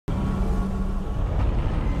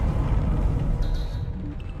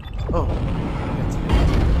Oh.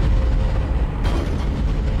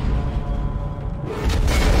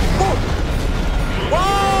 Oh! Whoa!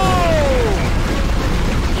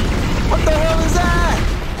 What the hell is that?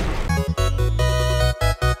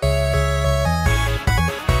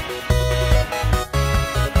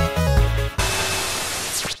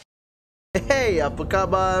 Hey, apa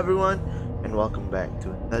kabar everyone? And welcome back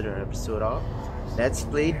to another episode of Let's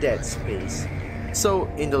Play Dead Space.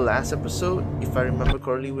 So, in the last episode, if I remember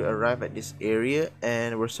correctly, we arrived at this area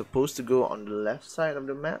and we're supposed to go on the left side of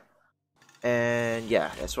the map. And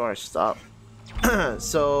yeah, that's where I stopped.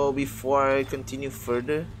 So, before I continue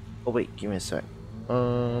further... Oh wait, give me a sec.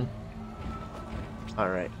 Alright,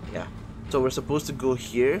 yeah. So, we're supposed to go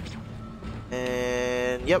here.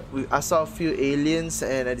 And yep, I saw a few aliens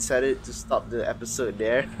and I decided to stop the episode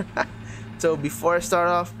there. So before I start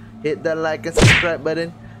off, hit that like and subscribe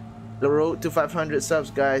button. The road to 500 subs,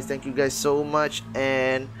 guys. Thank you guys so much,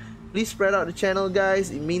 and please spread out the channel, guys.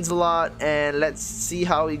 It means a lot, and let's see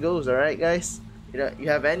how it goes. All right, guys. You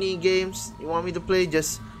have any games you want me to play,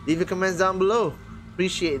 just leave your comments down below.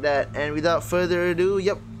 Appreciate that. And without further ado,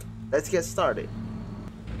 yep, let's get started.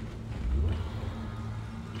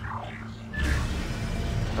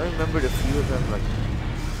 I remember the few of them like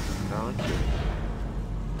around here.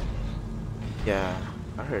 Yeah,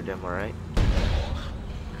 I heard them, alright.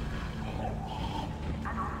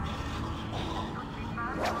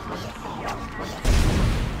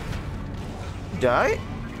 Die?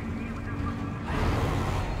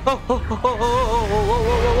 Oh, oh, oh, oh, oh,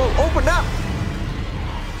 oh, oh, open up!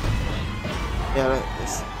 Yeah,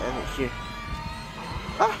 let's end it here.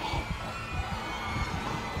 Ah!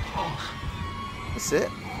 That's it?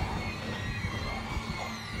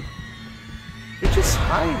 You're just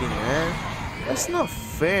hiding, man. That's not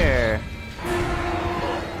fair.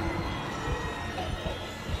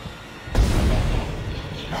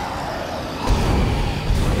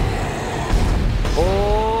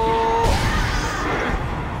 Oh!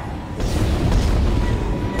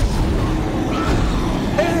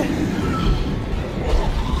 Hey!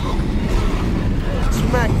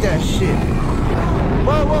 Smack that shit.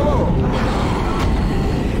 Whoa, whoa, whoa!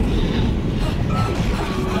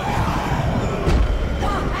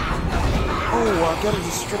 Oh, I gotta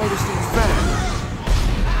destroy this thing fast.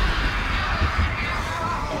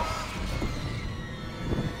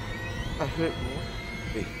 I heard more.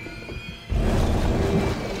 Wait.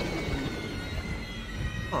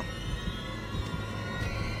 Huh.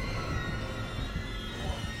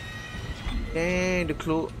 Dang, the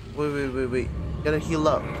clue. Wait. Gotta heal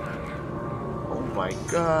up. Oh my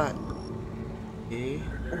god. Okay.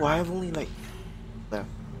 Oh, I have only like left.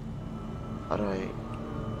 How do I...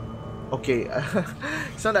 Okay,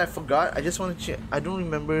 it's not that I forgot. I just want to check. I don't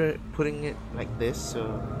remember putting it like this,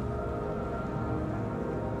 so.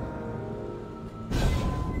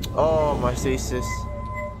 Oh, my stasis.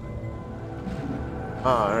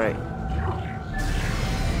 Alright.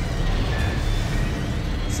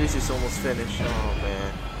 Stasis almost finished. Oh,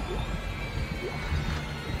 man.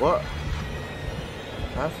 What?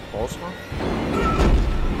 I have pulse one?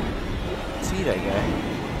 See that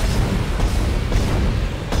guy?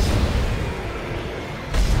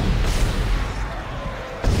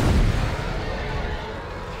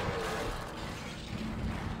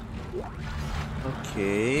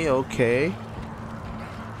 Okay.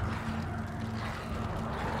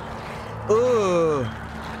 Ugh.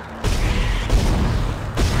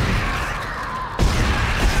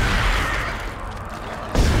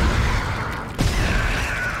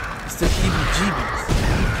 It's the heebie-jeebies.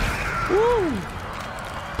 Woo!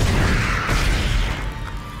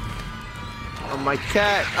 Oh, my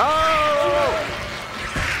cat. Oh!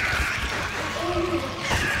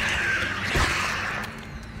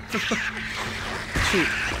 Shoot.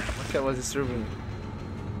 My cat was disturbing me.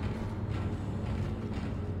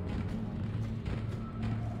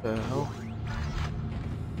 The hell?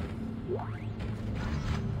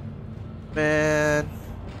 Man.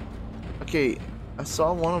 Okay, I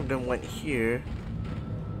saw one of them went here.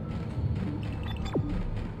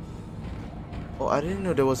 Oh, I didn't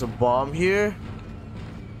know there was a bomb here.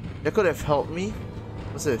 That could have helped me.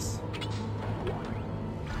 What's this?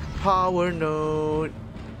 Power node.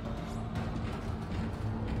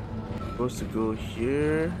 Supposed to go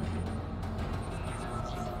here.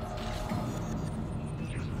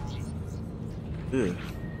 Ugh.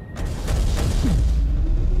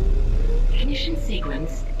 Ignition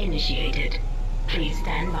sequence initiated. Please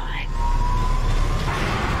stand by.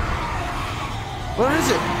 Where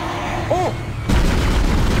is it? Oh!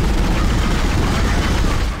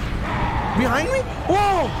 Behind me?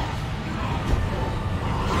 Whoa!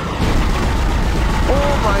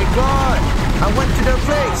 Oh my god! I went to their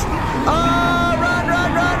place. Oh, run,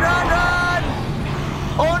 run, run, run, run.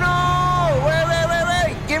 Oh no!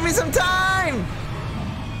 Wait. Give me some time.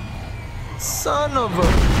 Son of a...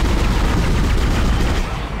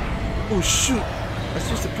 Oh shoot.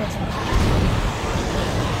 Let's use the plasma.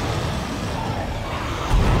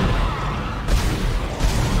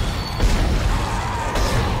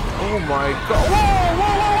 Oh my god. Whoa!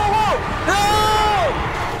 No!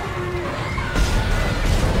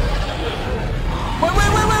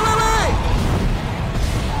 Wait!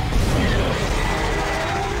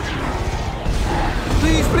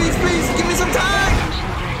 Please, give me some time!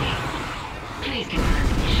 Please confirm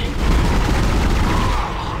mission.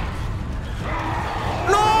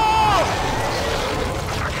 No!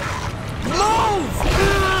 Move!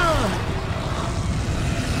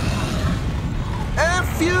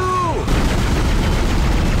 F you!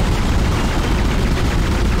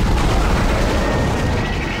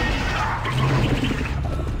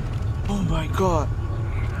 Oh my god.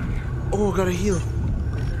 Oh, gotta heal.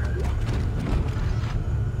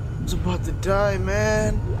 I was about to die,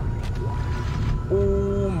 man.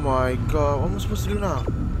 Oh my god. What am I supposed to do now?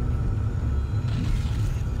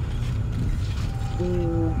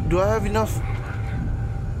 Oh, do I have enough?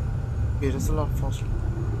 Okay, that's a lot of false.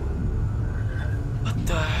 What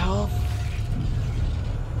the hell?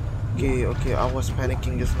 Okay, I was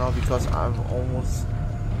panicking just now because I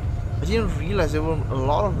didn't realize there were a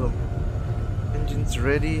lot of them. Engines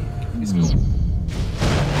ready. Let's go.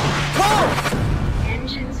 Whoa!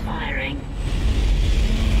 Engines firing.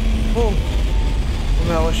 Oh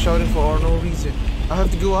man, I was shouting for no reason. I have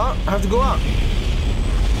to go out. Let's go.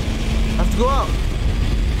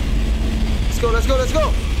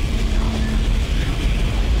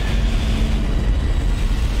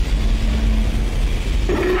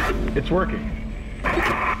 It's working.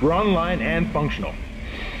 We're online and functional.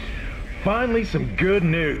 Finally, some good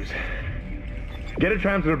news. Get a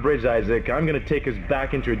tram to the bridge, Isaac. I'm gonna take us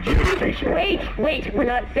back into a geostation. Wait, we're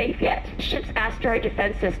not safe yet. Ship's asteroid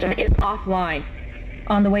defense system is offline.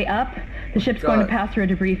 On the way up, the ship's going to pass through a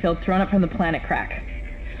debris field thrown up from the planet crack.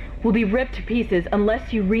 We'll be ripped to pieces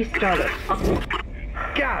unless you restart it.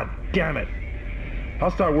 God damn it!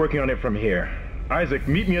 I'll start working on it from here. Isaac,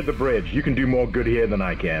 meet me at the bridge. You can do more good here than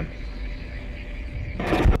I can.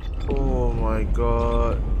 Oh my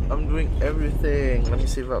god. I'm doing everything. Let me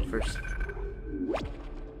save up first.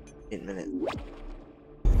 8 minutes.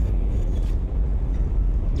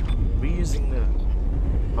 We're using the...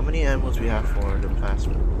 How many ammos we have for the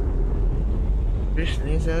plasma? Fish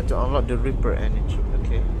laser to unlock the Ripper energy.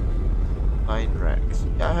 Okay. Line racks.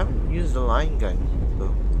 Yeah, I haven't used the line gun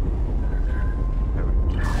though.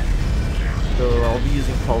 So I'll be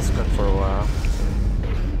using pulse gun for a while.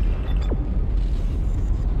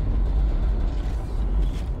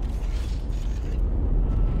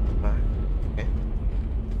 Okay.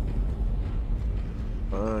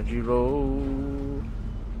 Zero.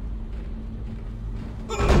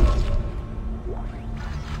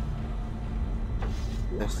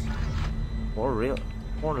 Yes. More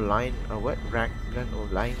line, what rack gun or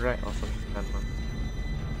line rack or something. I don't know.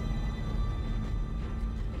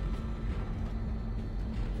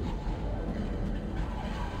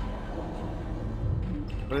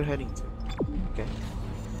 Where are you heading to? Okay.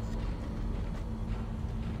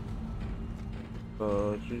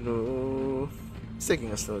 It's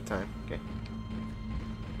taking a slow time. Okay.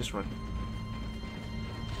 Just run.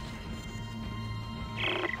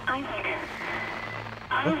 Isaac,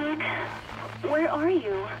 where are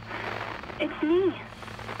you? It's me,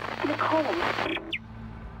 Nicole.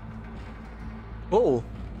 Oh!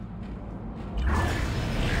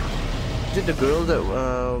 Is it the girl that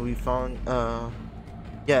we found?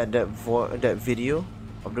 Yeah, that video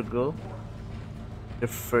of the girl. The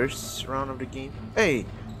first round of the game. Hey,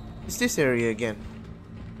 it's this area again.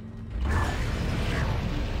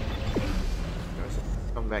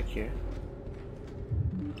 Come back here.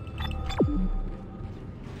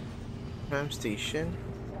 Tram station.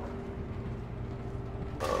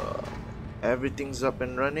 Everything's up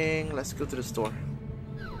and running. Let's go to the store.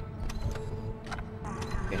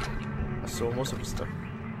 Okay, I saw most of the stuff.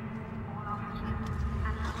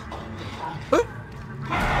 Huh?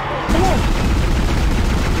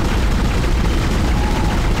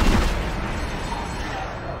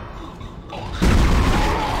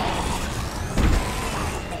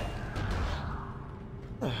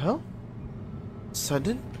 What the hell?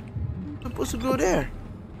 Sudden? I'm supposed to go there.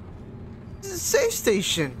 This is a safe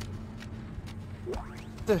station.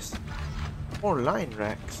 What's this? More line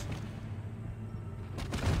racks.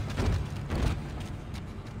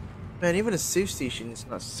 Man, even a safe station is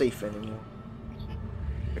not safe anymore.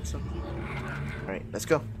 Excellent. Alright, let's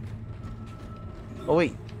go. Oh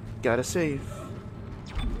wait, gotta save.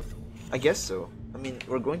 I guess so. I mean,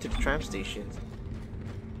 we're going to the tram station.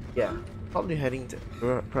 Yeah, probably heading to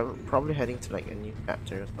probably heading to like a new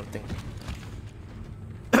chapter or something.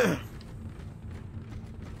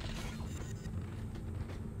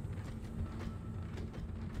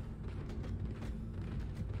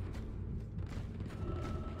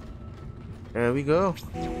 There we go.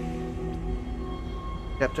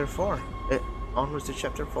 Chapter 4. Onwards to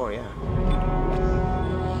chapter 4, yeah.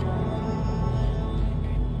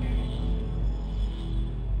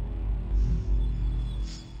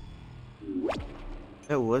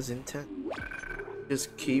 That was intense.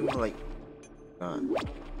 Just came like...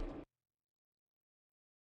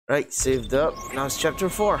 Right, saved up. Now it's chapter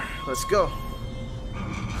 4. Let's go.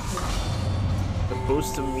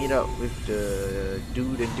 Supposed to meet up with the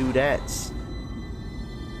dude and dudettes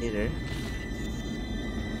later.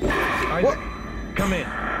 Isaac, come in.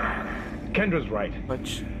 Kendra's right.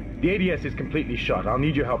 Much. The ADS is completely shut. I'll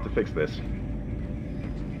need your help to fix this.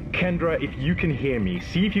 Kendra, if you can hear me,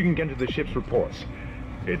 see if you can get into the ship's reports.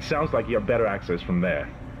 It sounds like you have better access from there.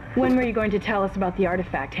 When were you going to tell us about the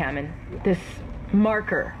artifact, Hammond? This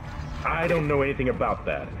marker? I don't know anything about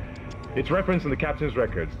that. It's referenced in the captain's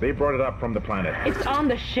records. They brought it up from the planet. It's on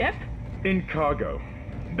the ship? In cargo.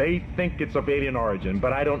 They think it's of alien origin,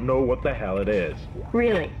 but I don't know what the hell it is.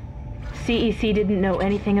 Really? CEC didn't know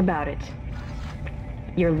anything about it.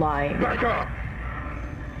 You're lying. Back up!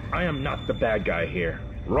 I am not the bad guy here.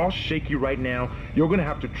 Ross shake you right now. You're gonna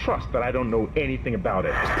have to trust that I don't know anything about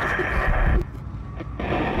it.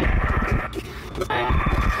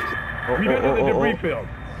 Meet us at the debris field.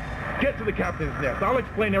 Get to the captain's nest. I'll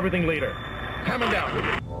explain everything later. Hammond out.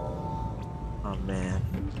 Oh man.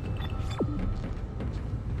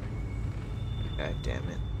 God damn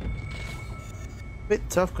it. Bit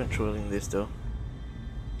tough controlling this though.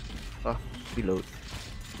 Oh, reload.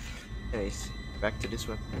 Anyways, back to this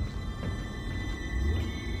one.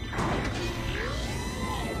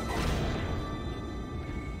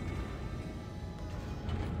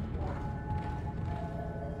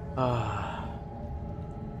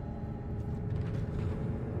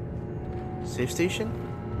 Safe station?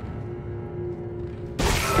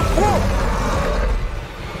 Whoa!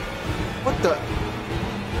 What the?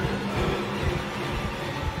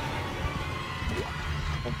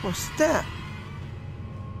 What was that?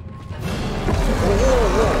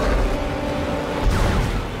 Whoa.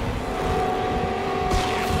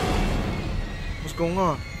 What's going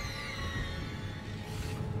on?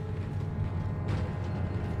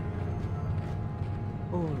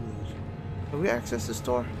 Holy! Can we access the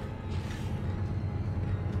store?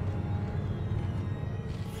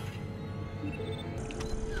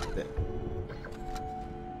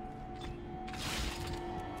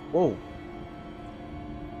 Whoa.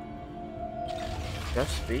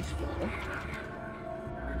 That's space? Huh?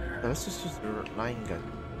 No, let's just use the line gun.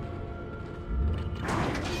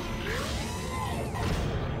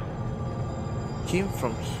 Came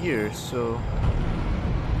from here, so...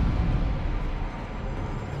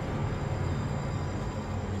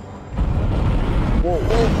 Whoa.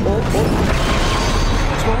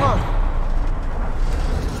 What's going on?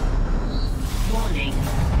 Warning.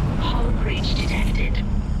 Hull breach detected.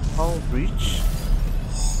 Hull breach?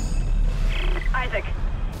 Isaac,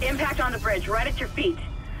 impact on the bridge, right at your feet.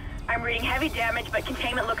 I'm reading heavy damage, but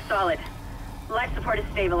containment looks solid. Life support is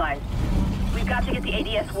stabilized. We've got to get the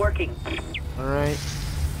ADS working. Alright.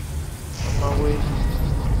 On my way.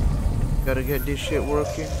 Gotta get this shit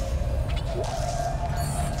working.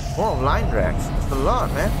 More line racks. That's a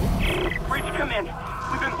lot, man. Bridge, come in.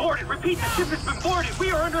 We've been boarded. Repeat, the ship has been boarded.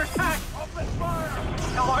 We are under attack. Open fire.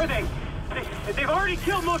 How are they? They've already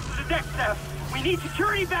killed most of the deck staff. We need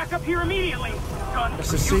security back up here immediately. Guns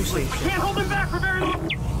That's a are safe useless. station. We can't hold them back for very long.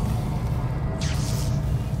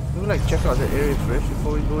 We like check out the area first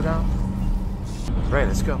before we go down. Right,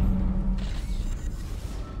 let's go.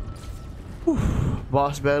 Whew.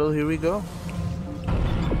 Boss battle, here we go.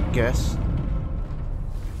 Guess.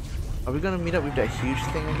 Are we gonna meet up with that huge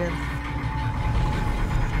thing again?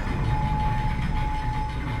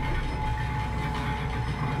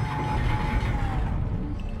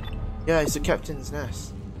 Yeah, it's the captain's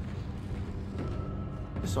nest.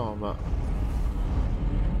 What's this all about?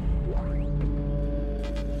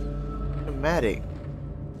 Dramatic.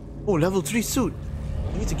 Oh, level 3 suit.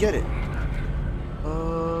 I need to get it.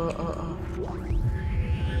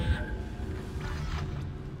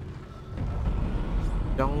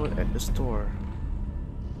 Download at the store.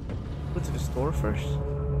 Go to the store first.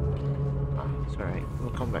 It's alright. We'll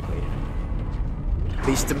come back later.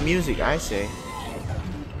 Face the music, I say.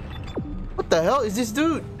 What the hell is this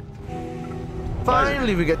dude?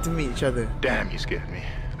 Finally, we get to meet each other. Damn, you scared me.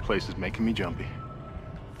 The place is making me jumpy.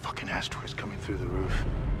 Fucking asteroids coming through the roof.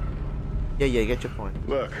 Yeah, get your point.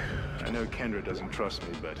 Look, I know Kendra doesn't trust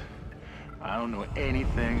me, but I don't know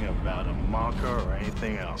anything about a marker or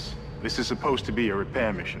anything else. This is supposed to be a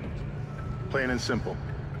repair mission. Plain and simple.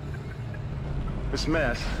 This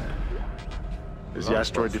mess is the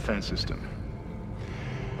asteroid defense system.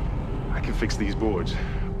 I can fix these boards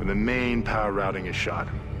when the main power routing is shot.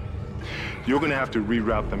 You're gonna have to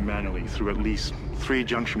reroute them manually through at least 3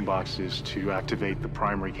 junction boxes to activate the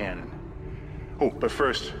primary cannon. Oh, but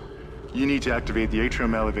first, you need to activate the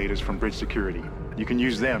atrium elevators from bridge security. You can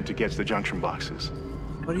use them to get to the junction boxes.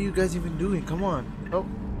 What are you guys even doing? Come on. Oh.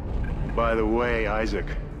 By the way,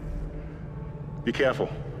 Isaac, be careful.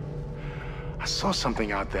 I saw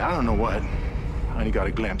something out there. I don't know what. I only got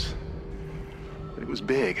a glimpse. But it was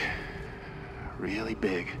big. Really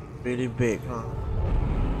big. Really big, huh?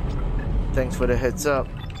 Thanks for the heads up.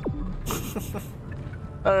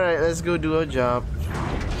 Alright, let's go do our job.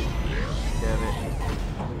 Damn it.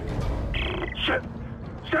 Shit!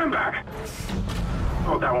 Stand back!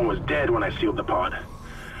 Oh, that one was dead when I sealed the pod.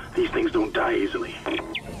 These things don't die easily.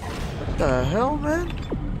 What the hell, man?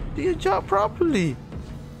 Do your job properly.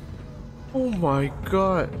 Oh my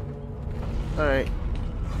god. Alright.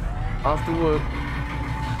 Off to work.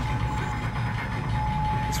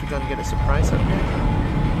 Guess we're gonna get a surprise up there.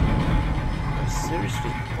 I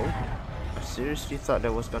seriously thought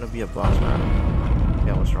there was gonna be a boss battle.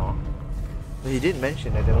 Yeah, I was wrong. But he did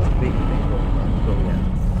mention that there was a big thing going on. So yeah.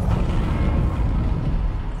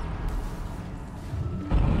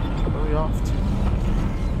 Where are we off to?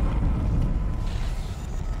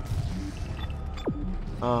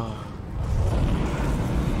 Oh.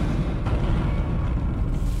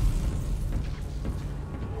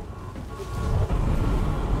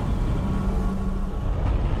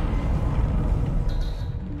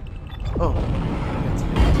 Oh. That's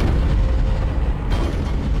good.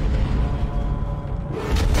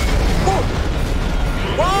 Oh!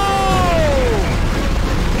 Whoa!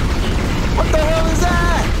 What the hell is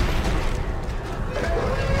that?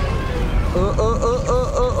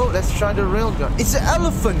 Oh, let's try the railgun. It's an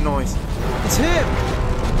elephant noise. It's him.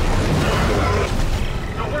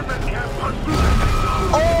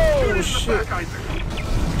 Oh shit.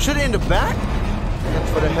 Shoot it in the back?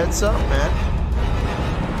 Thanks for the heads up, man.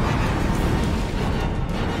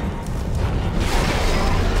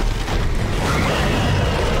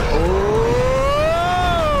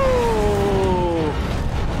 Oh!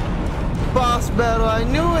 Boss battle. I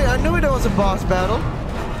knew it. I knew there was a boss battle.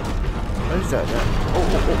 Where's that guy? Oh.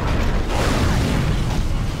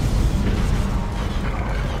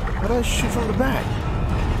 How do I shoot from the back?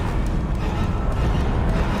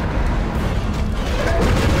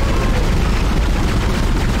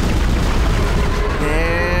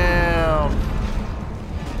 Damn.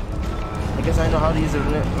 I guess I know how to use a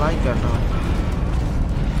line gun now.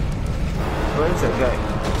 Where is that guy?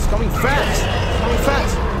 He's coming fast. He's coming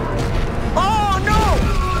fast. Oh no!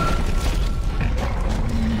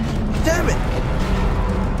 Damn it!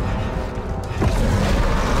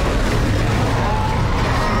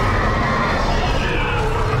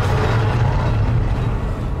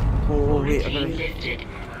 Oh wait, I gotta...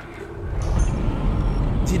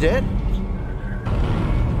 Is he dead?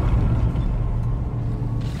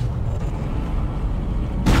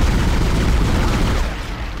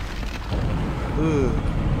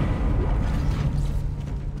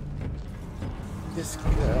 This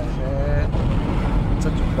guy, man.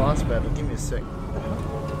 Such a boss battle. Give me a sec.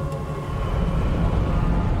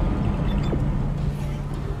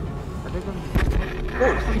 Are they gonna...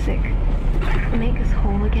 Whoa! Isaac, make us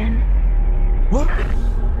whole again. What?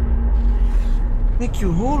 Make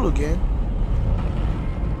you whole again?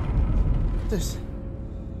 What's this?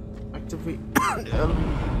 Activate the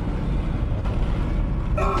element.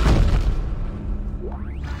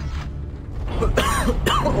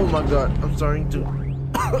 Oh my god, I'm starting to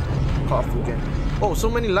cough again. Oh, so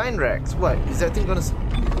many line racks. What? Is that thing gonna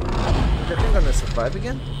survive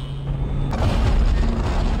again?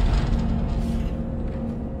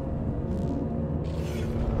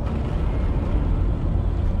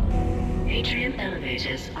 Atrium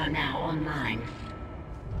elevators are now online.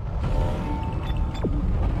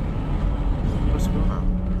 What's going on?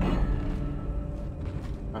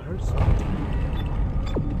 I heard something.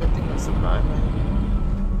 That thing gonna survive, man.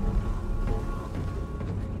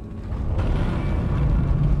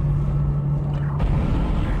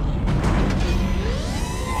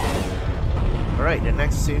 Alright, the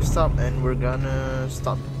next safe stop, and we're gonna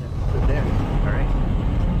stop there. Alright.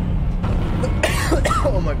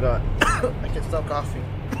 Oh my my god. I can't stop coughing.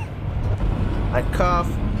 I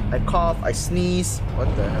cough, I sneeze.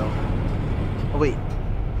 What the hell? Oh wait.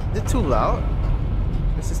 Is it too loud?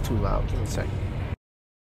 This is too loud. Give me a second.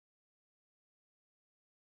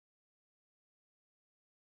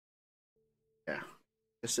 Yeah.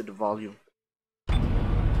 Just at the volume.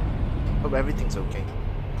 Hope everything's okay.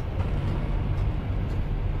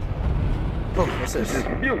 Oh, what's this? This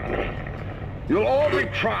is mutiny. You'll all be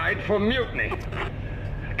tried for mutiny.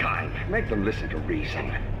 Kind, make them listen to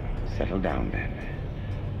reason. Settle down, Ben.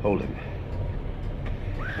 Hold him.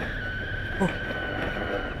 Oh.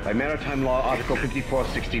 By Maritime Law, Article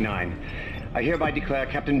 5469, I hereby declare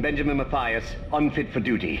Captain Benjamin Mathias unfit for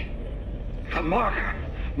duty. The marker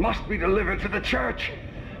must be delivered to the church.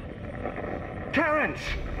 Terrence,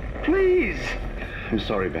 please. I'm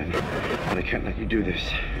sorry, Ben, but I can't let you do this.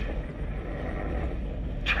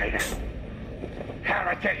 Traitor.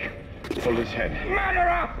 Heretic. Hold his head.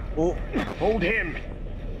 Murderer! Oh. Hold him.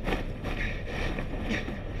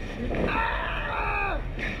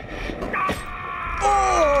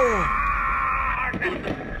 Oh!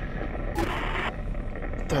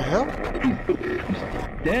 What the hell?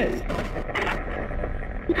 Dead.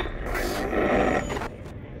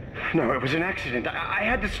 No, it was an accident. I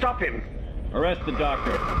had to stop him. Arrest the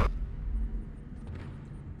doctor.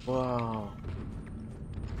 Wow.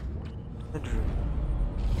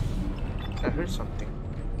 I heard something.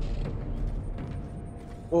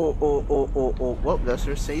 Oh. Well, that's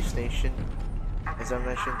our safe station. As I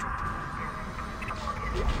mentioned.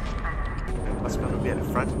 What's gonna be at the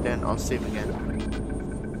front? Then I'll save again.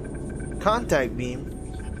 Contact beam.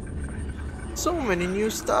 So many new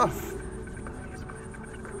stuff.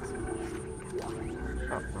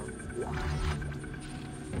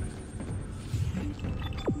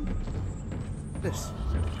 This.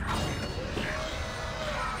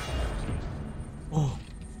 Oh.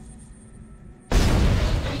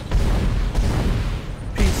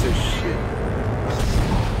 Piece of shit.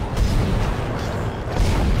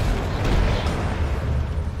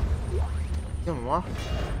 Come on.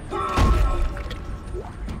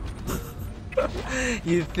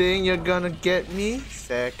 You think you're gonna get me?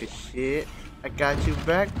 Sack of shit. I got you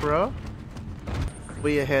back, bro.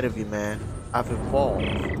 Way ahead of you, man. I've evolved.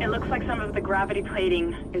 It looks like some of the gravity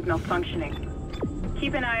plating is malfunctioning.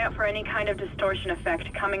 Keep an eye out for any kind of distortion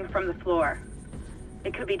effect coming from the floor.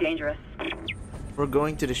 It could be dangerous. We're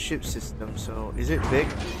going to the ship system, so is it big?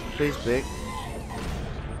 Place big?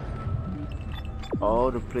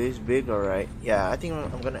 Oh, the place big, alright. Yeah, I think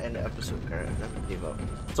I'm gonna end the episode there. Let me give up.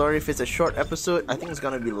 Sorry if it's a short episode. I think it's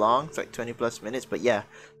gonna be long. It's like 20 plus minutes, but yeah.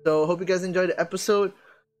 So hope you guys enjoyed the episode.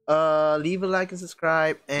 Leave a like and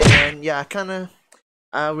subscribe. And yeah,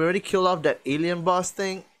 we already killed off that alien boss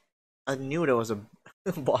thing. I knew there was a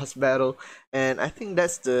boss battle, and I think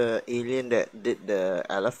that's the alien that did the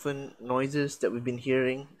elephant noises that we've been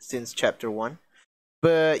hearing since chapter 1.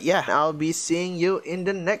 But yeah, I'll be seeing you in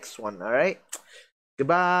the next one. Alright,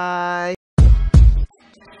 goodbye.